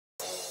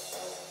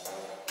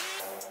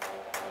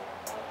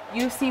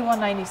UFC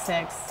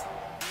 196,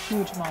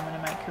 huge moment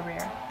in my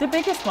career. The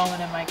biggest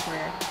moment in my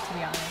career, to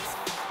be honest.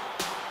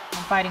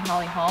 I'm fighting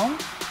Holly Holm,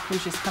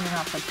 who's just coming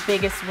off the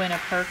biggest win of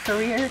her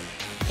career,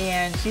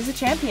 and she's a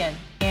champion,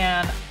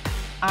 and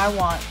I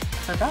want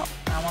her belt.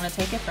 I want to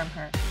take it from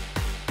her.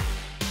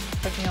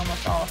 It took me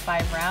almost all of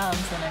 5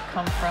 rounds and a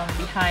come from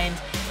behind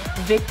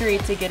victory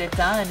to get it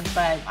done,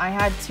 but I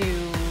had to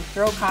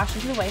throw caution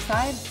to the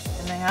wayside,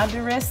 and I had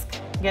to risk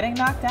getting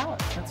knocked out.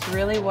 That's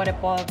really what it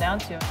boiled down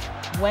to.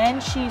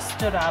 When she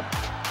stood up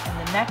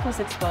and the neck was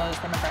exposed,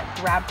 I remember I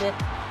grabbed it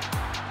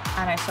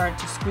and I started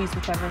to squeeze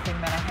with everything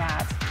that I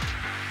had.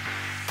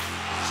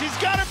 She's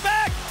got her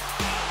back!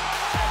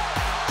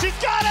 She's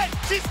got it!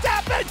 She's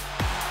tapping!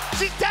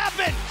 She's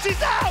tapping!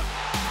 She's out!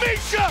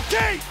 Miesha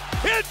Tate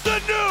is the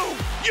new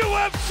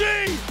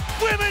UFC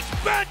Women's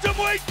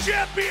Bantamweight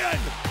Champion!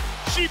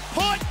 She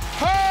put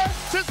her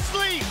to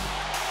sleep!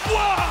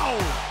 Wow!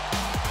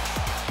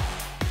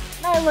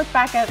 Now I look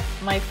back at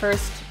my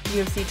first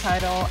UFC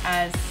title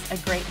as a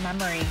great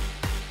memory,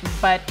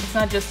 but it's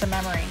not just a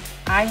memory.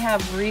 I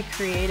have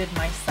recreated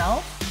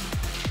myself.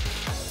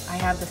 I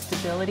have the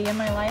stability in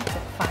my life to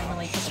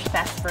finally put the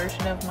best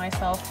version of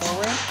myself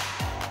forward.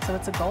 So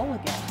it's a goal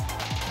again,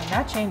 and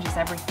that changes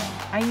everything.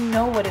 I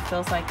know what it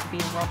feels like to be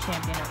a world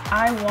champion, and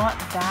I want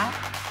that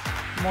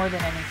more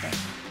than anything.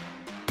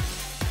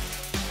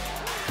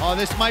 Oh,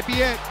 this might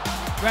be it.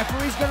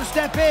 Referee's gonna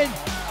step in.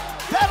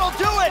 That'll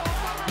do it!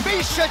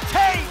 Miesha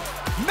Tate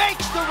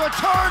makes the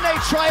return a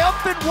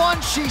triumphant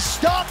one. She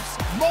stops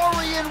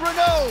Marion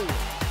Renaud.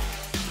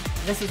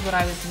 This is what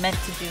I was meant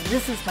to do.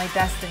 This is my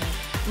destiny,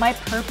 my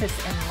purpose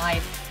in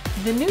life.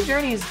 The new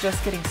journey is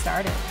just getting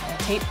started.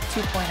 Tate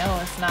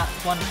 2.0 is not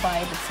one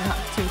fight, it's not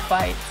 2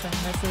 fights, and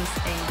this is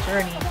a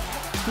journey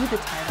to the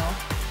title,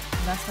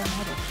 and that's where I'm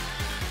headed.